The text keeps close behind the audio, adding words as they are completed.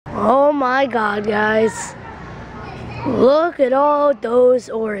Oh my God, guys. Look at all those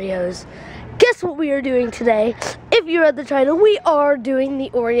Oreos. Guess what we are doing today? If you're at the title, we are doing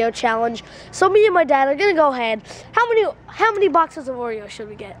the Oreo challenge. So me and my dad are gonna go ahead. How many boxes of Oreo should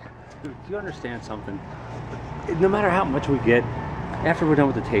we get? Dude, do you understand something? No matter how much we get, after we're done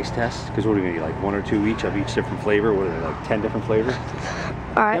with the taste test, because what are we gonna get, like 1 or 2 each of each different flavor? What are they, like 10 different flavors?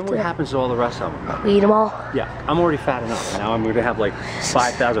 All right. Then what happens to all the rest of them? We eat them all? Yeah, I'm already fat enough. Now I'm gonna have like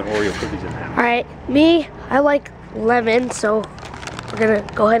 5,000 Oreo cookies in the house. All right, me, I like lemon, so we're gonna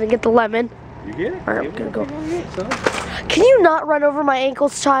go ahead and get the lemon. You get it? All right, I'm gonna go. So. Can you not run over my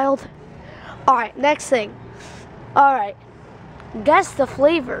ankles, child? All right, next thing. All right, guess the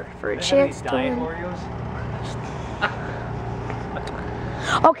flavor for a chance to win. Oreos?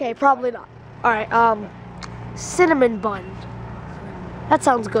 Okay, probably not. All right, cinnamon bun. That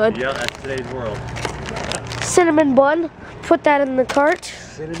sounds good. Yeah, that's today's world. Cinnamon bun. Put that in the cart.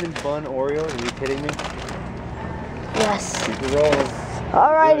 Cinnamon bun Oreo? Are you kidding me? Yes. Keep it rolling.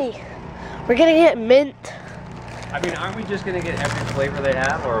 Alrighty. We're gonna get mint. I mean, aren't we just gonna get every flavor they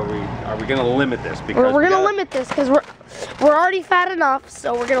have, or are we gonna limit this? Because we're gonna limit this because we're already fat enough,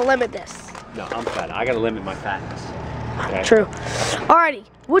 so we're gonna limit this. No, I'm fat. I gotta limit my fatness. Okay? True. Alrighty.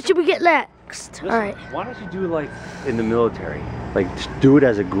 What should we get next? Listen, Alright. why don't you do like in the military? Like, just do it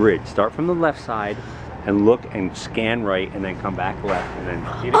as a grid. Start from the left side and look and scan right, and then come back left, and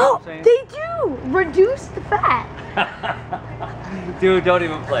then. You know what I'm saying? They do reduce the fat. Dude, don't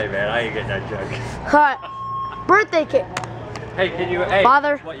even play, man. I ain't getting that joke. Alright. Birthday cake. Hey, can you? Hey,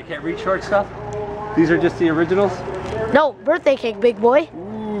 Father. What? You can't read short stuff? These are just the originals? No, birthday cake, big boy.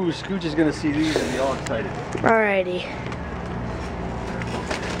 Ooh, Scooch is gonna see these and be all excited. Alrighty.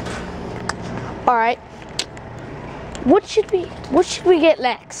 Alright. What should we get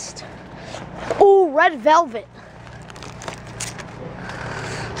next? Ooh, red velvet.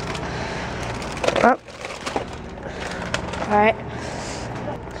 Alright.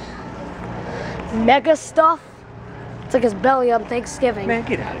 Mega stuff. It's like his belly on Thanksgiving. Man,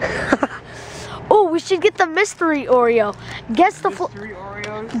 get out of here. Oh, we should get the mystery Oreo. Guess the Mystery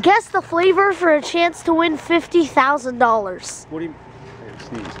Oreos? Guess the flavor for a chance to win $50,000. What do you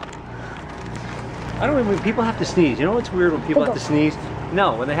sneeze? I don't even, when people have to sneeze. You know what's weird when people have to sneeze?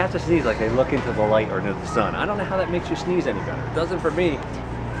 No, when they have to sneeze, like they look into the light or into the sun. I don't know how that makes you sneeze any better. It doesn't for me.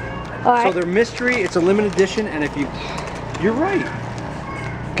 All right. So they're mystery, it's a limited edition, and if you're right.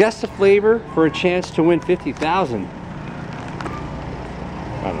 Guess the flavor for a chance to win 50,000.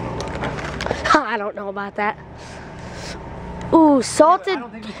 I don't know about that. I don't know about that. Ooh, salted. I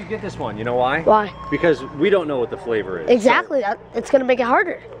don't think we should get this one. You know why? Why? Because we don't know what the flavor is. Exactly. It's gonna make it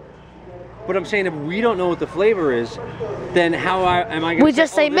harder. But I'm saying if we don't know what the flavor is, then how am I gonna We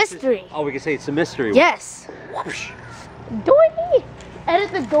just say mystery. Oh, we can say it's a mystery. Yes. Whoosh. Doy.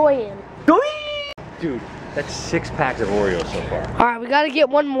 Edit the doy in. Doy. Dude, that's 6 packs of Oreos so far. All right, we gotta get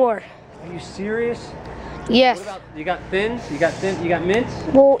one more. Are you serious? Yes. What about, you got thins? You got mints?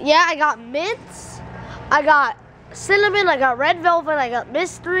 Well, yeah, I got mints. I got cinnamon. I got red velvet. I got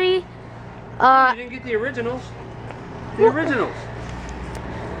mystery. You didn't get the originals. The originals.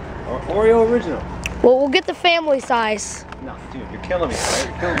 Or Oreo original. Well, we'll get the family size. No, dude, you're killing me. Right?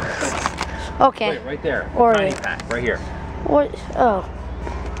 You're killing me. Okay. Wait, right there. Oreo. Tiny pack, right here. What? Oh.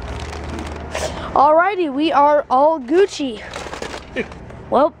 Alrighty, we are all Gucci.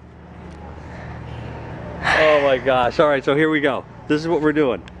 Well. Oh my gosh. All right, so here we go. This is what we're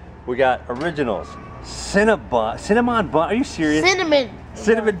doing. We got originals. Cinnamon bun. Are you serious?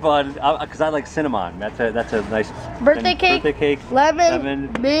 Cinnamon bun, because I like cinnamon. That's a nice birthday cake.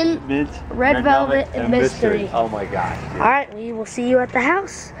 Lemon, mint, red velvet, and mystery. Oh my gosh. All right, we will see you at the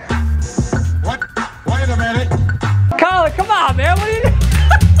house. What? Wait a minute. Colin, come on, man. What are you doing?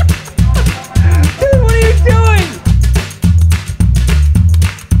 Dude, what are you doing?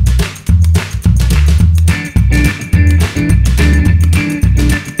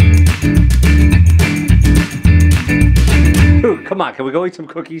 Dude, come on, can we go eat some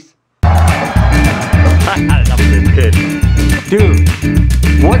cookies? I had enough of this kid.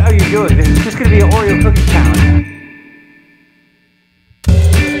 Dude, what are you doing? This is just gonna be an Oreo cookie challenge.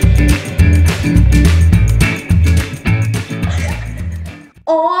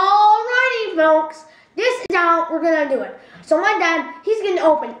 Alrighty, folks. This is how we're gonna do it. So my dad, he's gonna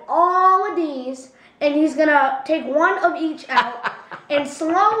open all of these, and he's gonna take one of each out. And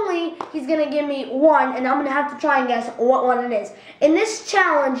slowly, he's gonna give me one, and I'm gonna have to try and guess what one it is. And this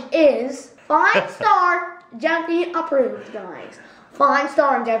challenge is 5-star Jeffy approved, guys.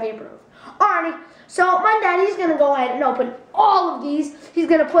 5-star and Jeffy approved. Alrighty, so my dad, he's gonna go ahead and open all of these. He's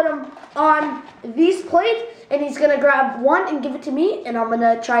gonna put them on these plates, and he's gonna grab one and give it to me, and I'm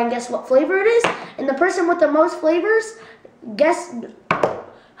gonna try and guess what flavor it is. And the person with the most flavors, guess.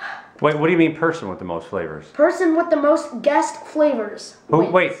 Wait, what do you mean person with the most flavors? Person with the most guessed flavors.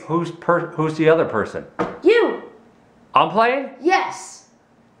 Wait, who's the other person? You. I'm playing? Yes.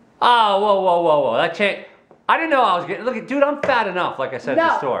 Oh, whoa. That changed. I didn't know I was getting. Look at, dude, I'm fat enough, like I said at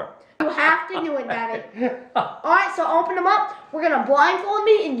the store. You have to do it, Daddy. Alright, so open them up. We're gonna blindfold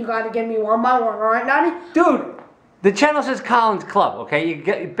me, and you gotta give me one by one, alright, Daddy? Dude, the channel says Colin's Club, okay?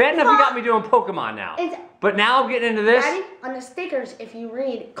 Bad enough you got me doing Pokemon now. But now I'm getting into this. Daddy, on the stickers, if you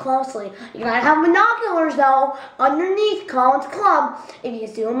read closely, you gotta have binoculars though, underneath Colin's Club. If you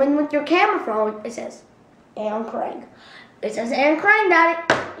zoom in with your camera phone, it says, and Craig. It says, and Craig, Daddy.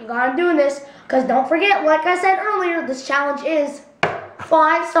 You gotta do this, because don't forget, like I said earlier, this challenge is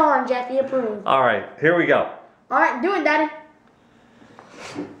 5-star and Jeffy approved. Alright, here we go. Alright, do it, Daddy.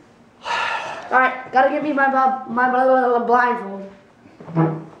 Alright, gotta give me my blindfold.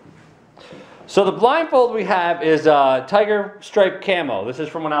 So the blindfold we have is tiger stripe camo. This is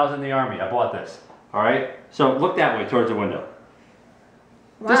from when I was in the army. I bought this. Alright? So look that way towards the window.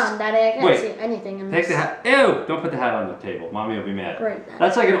 Wow, Daddy, I can't see anything in this. Take the hat. Ew! Don't put the hat on the table. Mommy will be mad. Great, Daddy.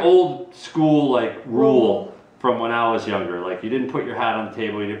 That's like an old school rule from when I was younger. Like you didn't put your hat on the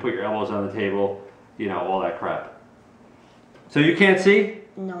table, you didn't put your elbows on the table, you know, all that crap. So you can't see?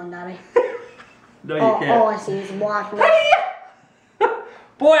 No, Daddy. No, you can't. All I see is blackness.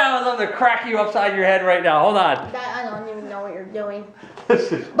 Boy, I would love to crack you upside your head right now. Hold on. I don't even know what you're doing.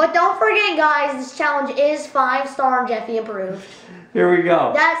 But don't forget, guys, this challenge is 5-star and Jeffy approved. Here we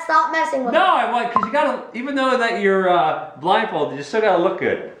go. Dad, stop messing with me. No, I want, because you gotta, even though that you're blindfolded, you still gotta look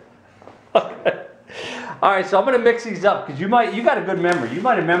good. Okay. All right, so I'm gonna mix these up because you got a good memory. You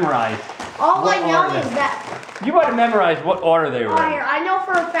might have memorized. All I know is that. You might have memorized what order they were in. I know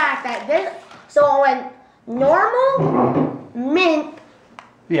for a fact that this. So I went normal, mint.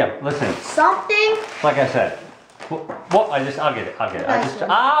 Yeah, listen. Something. Like I said. Well, I'll get it.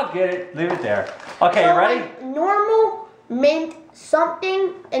 I'll get it. Leave it there. Okay, So you ready? Normal, mint,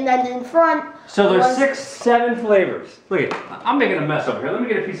 something, and then in front. So there's 6, 7 flavors. Look at, I'm making a mess over here. Let me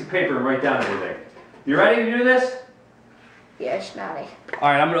get a piece of paper and write down everything. You ready to do this? Yes, Daddy. All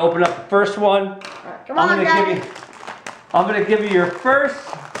right, I'm gonna open up the first one. All right, come on, Daddy. I'm gonna give you your first.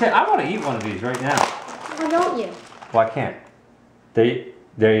 I want to eat one of these right now. Why don't you? Well, I can't.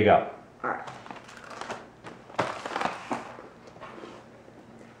 There you go. All right.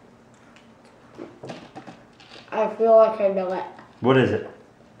 I feel like I know it. What is it?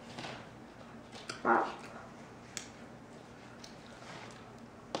 Wow.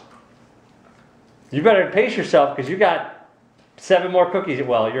 You better pace yourself because you got 7 more cookies.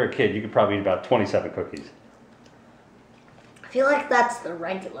 Well, you're a kid. You could probably eat about 27 cookies. I feel like that's the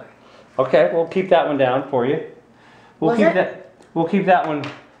regular. Okay, we'll keep that one down for you. We'll keep that one.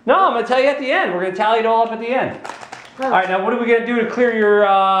 No, I'm gonna tell you at the end. We're gonna tally it all up at the end. Huh. All right, now what are we gonna do to clear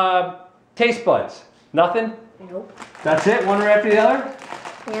your taste buds? Nothing? Nope. That's it? One right after the other?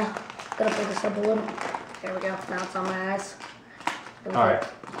 Yeah. Gotta pick this up a little. There we go. Now it's on my eyes. All right.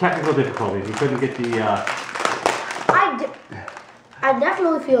 Technical difficulties. We couldn't get the. I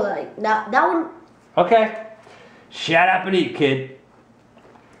definitely feel like that one. Okay. Shut up and eat, kid.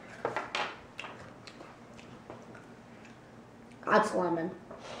 That's lemon.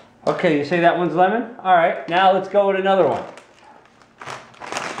 Okay, you say that one's lemon? All right. Now let's go with another one.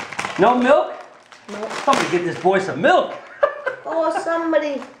 No milk? Nope. Somebody get this boy some milk. Oh,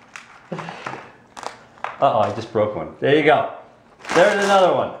 somebody. Uh-oh, I just broke one. There you go. There's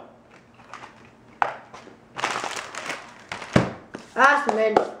another one. That's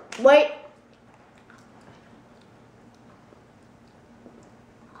mint. Wait.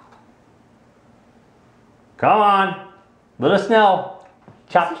 Come on. Let us know.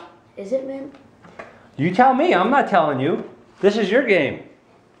 Chop. Is it mint? You tell me. I'm not telling you. This is your game.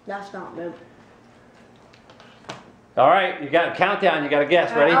 That's not mint. All right. You got a countdown. You got to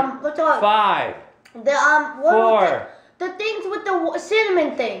guess. Ready? What's on? 5. What 4. The things with the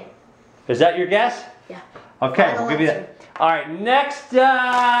cinnamon thing. Is that your guess? Yeah. Okay, Final we'll give you answer. that. All right, next,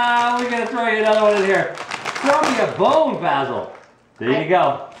 we're going to throw you another one in here. Throw me a bone, Basil. There you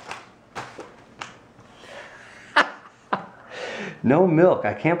go. No milk.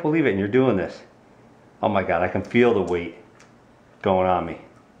 I can't believe it, and you're doing this. Oh, my God, I can feel the weight going on me.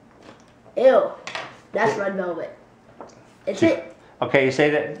 Ew. That's red velvet. Is it? Okay, you say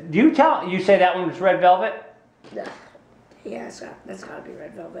that. You say that one was red velvet? Yeah, that's got to be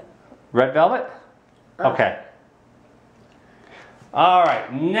red velvet. Red velvet? Oh. Okay. All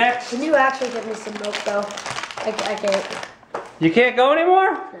right, next. Can you actually give me some milk, though? I can't. You can't go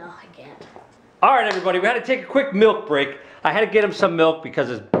anymore? No, I can't. All right, everybody, we had to take a quick milk break. I had to get him some milk because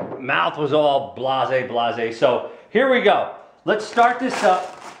his mouth was all blase. So here we go. Let's start this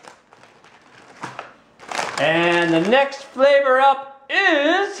up. And the next flavor up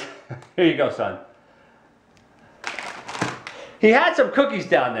is, here you go, son. He had some cookies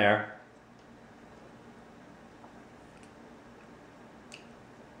down there.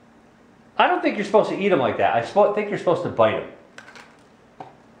 I don't think you're supposed to eat them like that. I think you're supposed to bite them.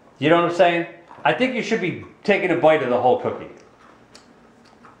 You know what I'm saying? I think you should be taking a bite of the whole cookie.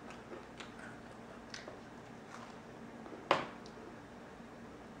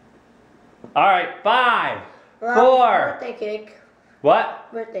 All right, 5, 4. Birthday cake.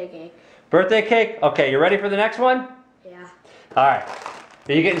 What? Birthday cake. Birthday cake? Okay, you ready for the next one? Yeah. All right.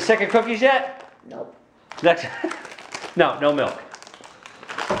 Are you getting sick of cookies yet? Nope. Next. No milk.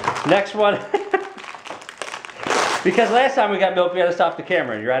 Next one. Because last time we got milk, we had to stop the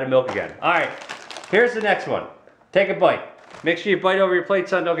camera and you're out of milk again. All right. Here's the next one. Take a bite. Make sure you bite over your plate,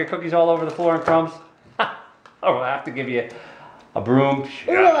 son. Don't get cookies all over the floor and crumbs. Oh, I'll have to give you a broom.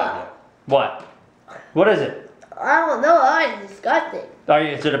 Ugh. What? What is it? I don't know. It's disgusting.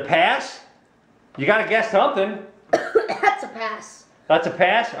 Is it a pass? You got to guess something. That's a pass. That's a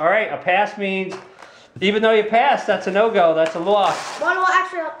pass? All right, a pass means even though you pass, that's a no-go. That's a loss. Well,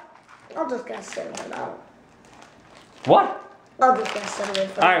 actually, I'll just guess cinnamon. What? I'll just guess cinnamon.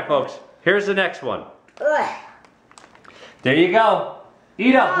 All right, folks. Here's the next one. Ugh. There you go.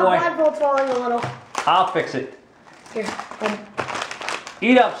 Eat up, boy. My vote's falling a little. I'll fix it. Here.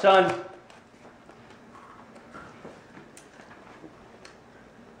 Eat up, son.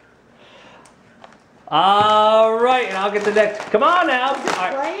 All right, and I'll get the next. Come on now. Is it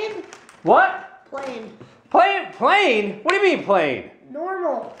All right. plain? What? Plain. Plain? What do you mean plain?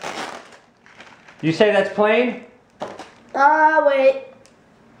 Normal. You say that's plain? Wait.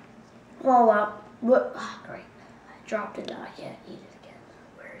 Hold up. What? Oh, great. I dropped it now. I can't eat it again.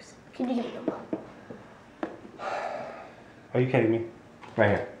 Where is it? Can you give me the one? Are you kidding me? Right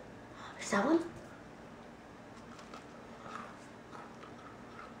here. Is that one?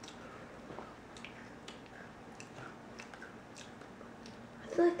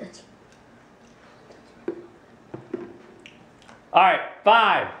 I feel like that's All right,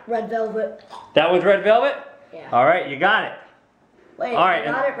 5. red velvet. That was red velvet? Yeah. All right, you got it. Wait, All right,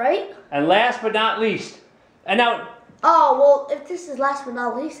 I got it right? And last but not least, and now Oh, well, if this is last but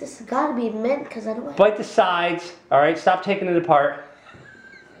not least, this has got to be mint because I don't bite the sides. All right, stop taking it apart.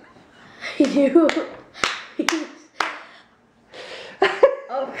 You.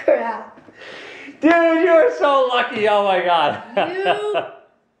 Oh, crap. Dude, you are so lucky. Oh my God. You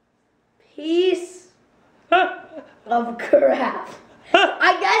piece of crap.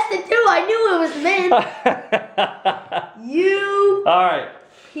 I guessed it too. I knew it was mint. You All right.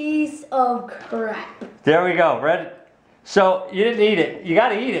 piece of crap. There we go. Red. So you didn't eat it. You got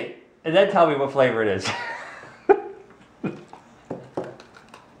to eat it and then tell me what flavor it is.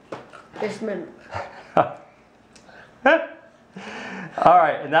 It's mint. All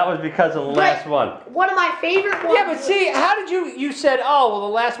right, and that was because of the last one. One of my favorite ones. Yeah, but see, how did you said, oh, well, the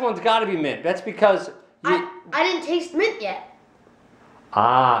last one's got to be mint. That's because you... I didn't taste mint yet.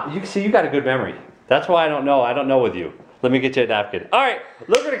 Ah, you see, you got a good memory. That's why I don't know. I don't know with you. Let me get you a napkin. All right,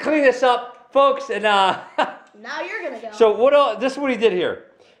 we're going to clean this up, folks, and Now you're going to go. So what else, this is what he did here.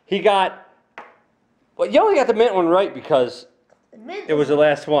 He got, well, you only got the mint one right because mint it was the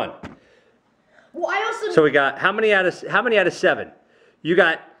last one. Well, I also... So we got, how many out of 7? You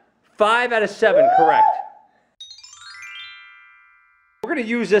got 5 out of 7 correct. We're going to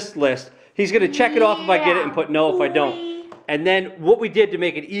use this list. He's going to check it off if I get it and put no if I don't. And then what we did to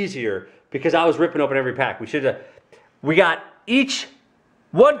make it easier, because I was ripping open every pack, we got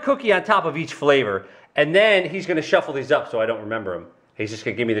one cookie on top of each flavor, and then he's going to shuffle these up so I don't remember them. He's just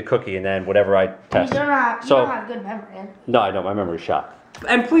going to give me the cookie and then whatever I test. You don't have good memory. Eh? No, I don't. My memory's shot.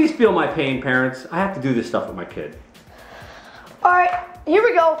 And please feel my pain, parents. I have to do this stuff with my kid. All right, here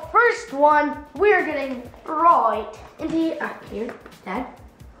we go. First one, we're getting right into here, Dad.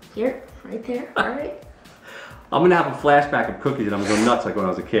 Here, right there. All right. I'm gonna have a flashback of cookies and I'm gonna go nuts like when I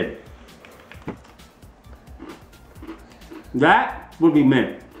was a kid. That would be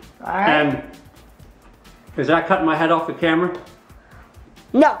mint. All right. And is that cutting my head off the camera?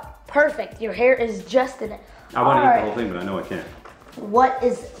 No, perfect. Your hair is just in it. I want to eat the whole thing, but I know I can't. What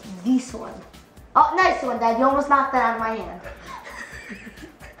is this one? Oh, nice one, Dad. You almost knocked that out of my hand.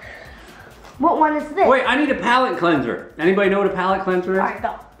 What one is this? Wait, I need a palate cleanser. Anybody know what a palate cleanser is? All right,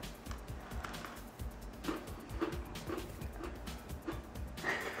 go.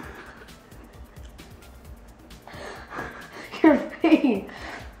 Your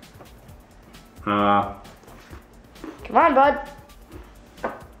Come on, bud.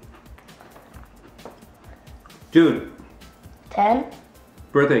 Dude. 10.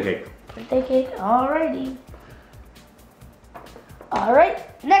 Birthday cake. Birthday cake. Alrighty.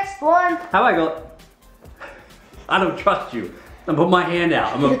 Alright, next one. How I go? I don't trust you. I'm gonna put my hand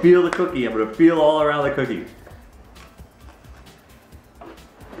out. I'm gonna feel the cookie. I'm gonna feel all around the cookie.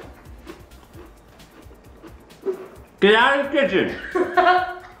 Get out of the kitchen.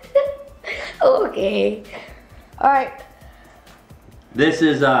 Okay. Alright. This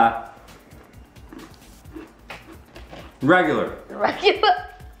is regular. Regular.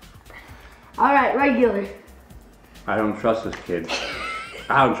 Alright, regular. I don't trust this kid.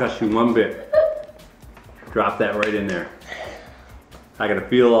 I don't trust you one bit. Drop that right in there. I gotta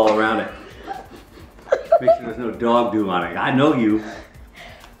feel all around it. Make sure there's no dog dew on it. I know you.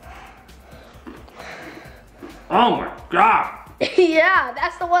 Oh my God. Yeah,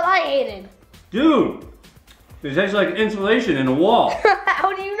 that's the one I hated. Dude, it tastes like insulation in a wall.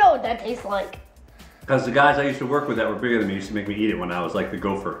 How do you know what that tastes like? Because the guys I used to work with that were bigger than me used to make me eat it when I was like the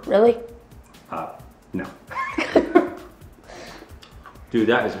gopher. Really? No. Dude,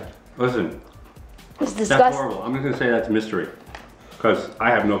 that is, listen, It's that's disgusting. horrible. I'm just gonna say that's mystery. Because I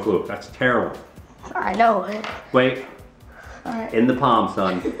have no clue. That's terrible. I know. Wait. Alright. In the palm,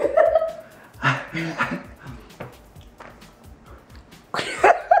 son.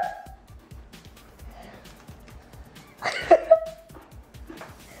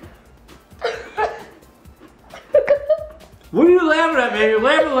 What are you laughing at, man? You're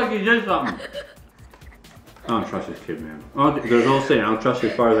laughing like you did something. I don't trust this kid, man. There's an old saying, I don't trust you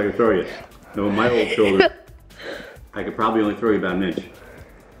as far as I can throw you. No, with my old shoulders, I could probably only throw you about an inch.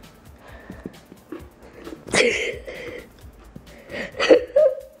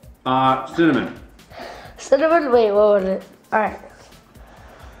 Cinnamon. Cinnamon, wait, what was it? Alright.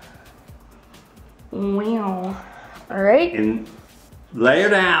 Wow. Alright. And lay her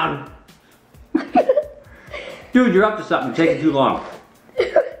down. Dude, you're up to something. You're taking too long.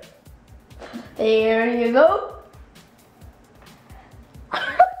 There you go.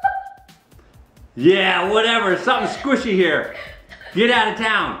 Yeah, whatever. Something squishy here. Get out of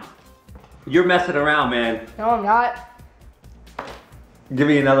town. You're messing around, man. No, I'm not. Give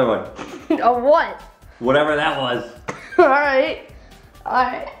me another one. Oh, what? Whatever that was. Alright.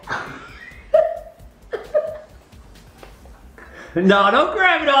 Alright. No, don't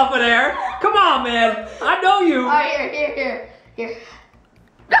grab it off of there. Come on, man. I know you. Alright, here.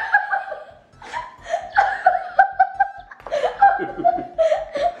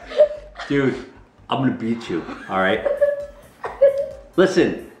 Dude, I'm gonna beat you, all right?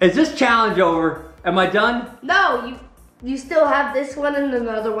 Listen, is this challenge over? Am I done? No, you still have this one and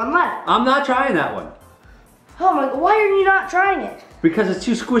another one left. I'm not trying that one. Oh my god, why are you not trying it? Because it's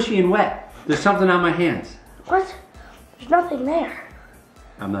too squishy and wet. There's something on my hands. What? There's nothing there.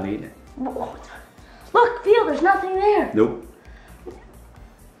 I'm not eating it. Look, feel, there's nothing there. Nope.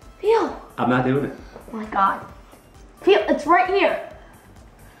 Feel. I'm not doing it. Oh my god. Feel, it's right here.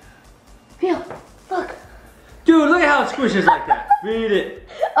 Feel, look. Dude, look at how it squishes like that. Beat it.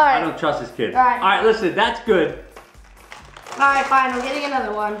 All right. I don't trust this kid. All right. All right, listen, that's good. All right, fine, I'm getting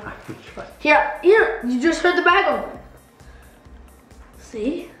another one. Here, you just heard the bag open.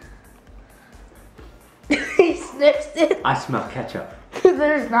 See? He sniffs it. I smell ketchup.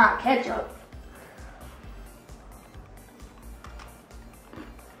 There's not ketchup.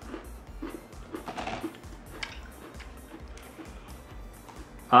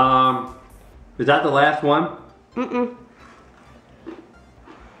 Is that the last one? Mm-mm.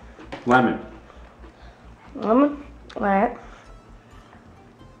 Lemon. Lemon? Alright.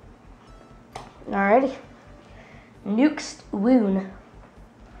 Alrighty. Nukes wound.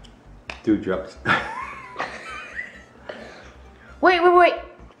 Dude, drugs. Wait. I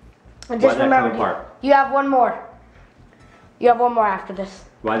Why'd just that come remembered apart? you have one more. You have one more after this.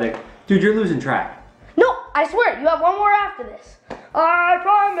 Why they? Dude, you're losing track. No, I swear, you have one more after this. I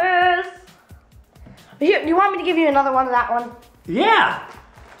promise. Here, do you want me to give you another one of that one? Yeah.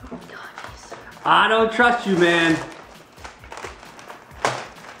 Oh my god, jeez. I don't trust you, man.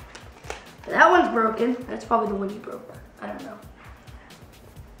 That one's broken. That's probably the one you broke. I don't know.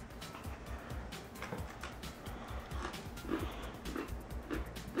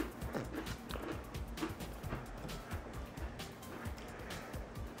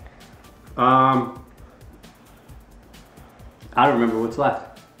 I don't remember what's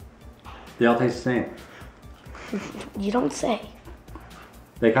left. They all taste the same. You don't say.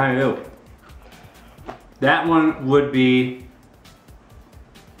 They kind of do. That one would be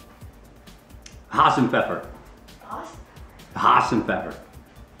Hassenpfeffer. Awesome. Hassenpfeffer.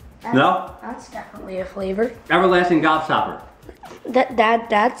 No? That's definitely a flavor. Everlasting Gobstopper.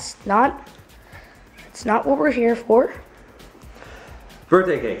 That's not what we're here for.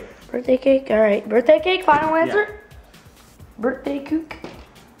 Birthday cake. Birthday cake, all right. Birthday cake, final answer? Yeah. Birthday cake.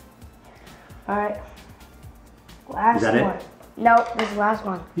 All right. Last Is that one. it? No, this is the last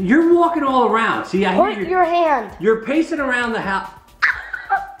one. You're walking all around. See, I hear Put your hand. You're pacing around the house.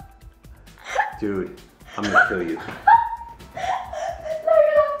 Dude, I'm gonna kill you. I'm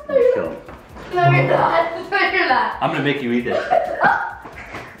gonna kill him. No, you're not. No, you're not. I'm gonna make you eat this.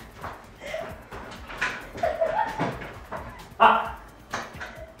 Ah.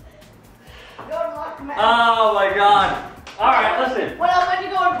 Oh my God. All right, listen. When I went to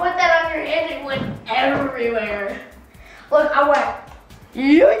go and put that on your hand, it went everywhere. Look, I went.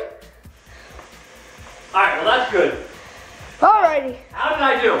 Yoink. All right, well that's good. Alrighty. How did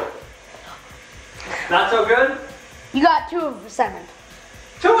I do? Not so good? You got 2 of 7.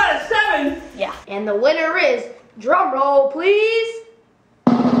 2 out of 7? Yeah. And the winner is, drum roll, please.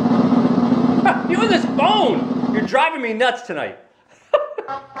 You and this phone! You're driving me nuts tonight.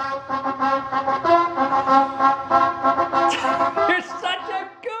 You're such a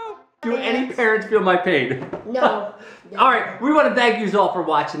goof! Do any parents feel my pain? No. Alright, we want to thank you all for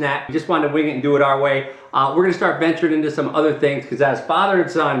watching that. We just wanted to wing it and do it our way. We're going to start venturing into some other things because as father and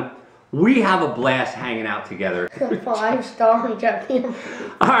son, we have a blast hanging out together. 5-star champion.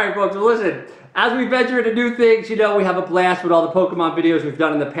 Alright folks, well listen, as we venture into new things, you know we have a blast with all the Pokemon videos we've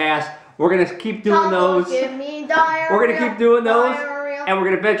done in the past. We're going to keep doing those. Give me diarrhea. We're going to keep doing those. Diarrhea. And we're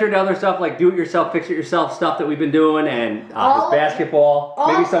going to venture into other stuff like do-it-yourself, fix-it-yourself stuff that we've been doing and this basketball,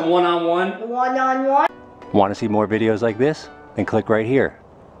 maybe some one-on-one. One-on-one. Want to see more videos like this? Then click right here.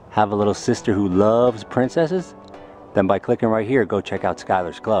 Have a little sister who loves princesses? Then by clicking right here, go check out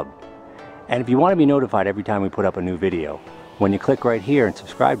Skylar's Club. And if you want to be notified every time we put up a new video, when you click right here and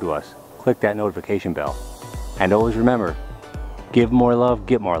subscribe to us, click that notification bell. And always remember, give more love,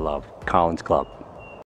 get more love. Colin's Club.